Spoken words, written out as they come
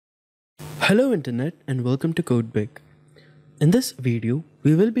Hello Internet and welcome to CodeBig. In this video,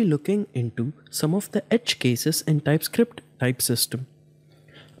 we will be looking into some of the edge cases in TypeScript type system.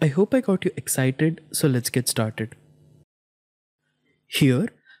 I hope I got you excited, so let's get started. Here,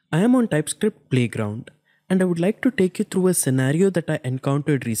 I am on TypeScript Playground and I would like to take you through a scenario that I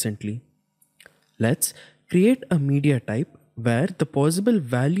encountered recently. Let's create a media type where the possible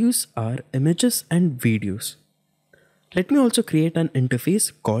values are images and videos. Let me also create an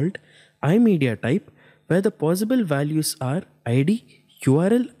interface called iMediaType where the possible values are ID,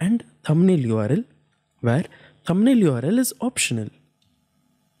 URL and thumbnail URL, where thumbnail URL is optional.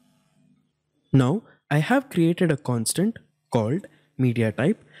 Now I have created a constant called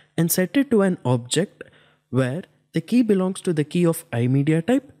mediaType and set it to an object where the key belongs to the key of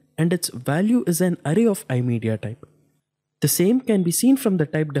iMediaType and its value is an array of iMediaType. The same can be seen from the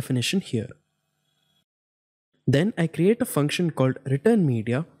type definition here. Then I create a function called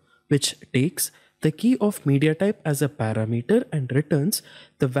returnMedia which takes the key of media type as a parameter and returns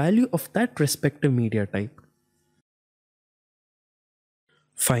the value of that respective media type.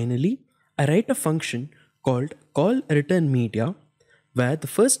 Finally, I write a function called callReturnMedia where the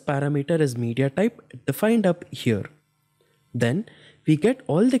first parameter is media type defined up here. Then we get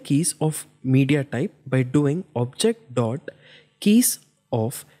all the keys of media type by doing object.keys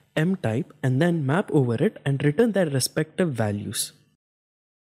of mtype and then map over it and return their respective values.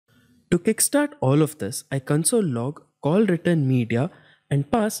 To kickstart all of this, I console log callReturnMedia and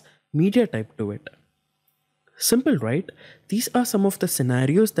pass media type to it. Simple, right? These are some of the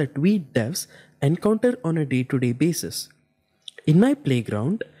scenarios that we devs encounter on a day-to-day basis. In my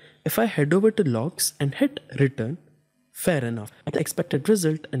playground, if I head over to logs and hit return, fair enough, I get the expected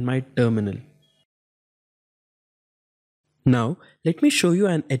result in my terminal. Now, let me show you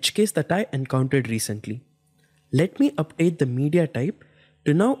an edge case that I encountered recently. Let me update the media type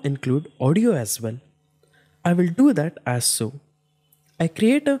to now include audio as well. I will do that as so. I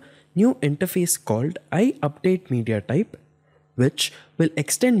create a new interface called iUpdateMediaType, which will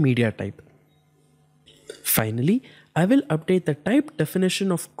extend media type. Finally, I will update the type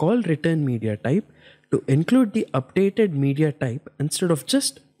definition of callReturnMediaType to include the updated media type instead of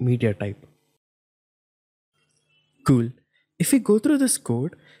just media type. Cool. If we go through this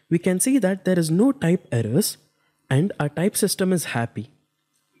code, we can see that there is no type errors and our type system is happy.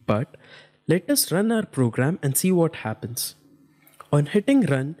 But let us run our program and see what happens. On hitting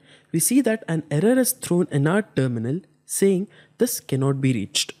run, we see that an error is thrown in our terminal saying this cannot be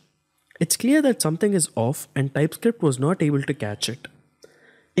reached. It's clear that something is off and TypeScript was not able to catch it.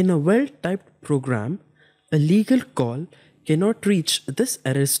 In a well-typed program, a legal call cannot reach this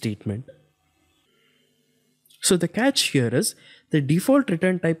error statement. So the catch here is the default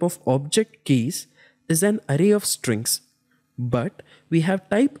return type of object keys is an array of strings, but we have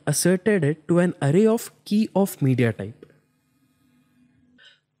type asserted it to an array of key of media type.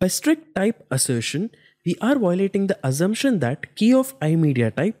 By strict type assertion, we are violating the assumption that key of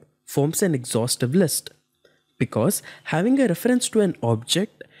iMedia type forms an exhaustive list, because having a reference to an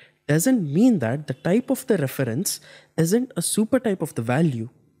object doesn't mean that the type of the reference isn't a supertype of the value.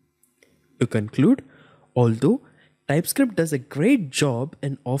 To conclude, although TypeScript does a great job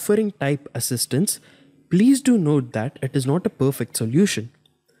in offering type assistance, please do note that it is not a perfect solution.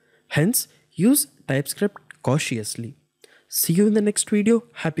 Hence, use TypeScript cautiously. See you in the next video.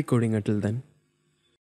 Happy coding until then.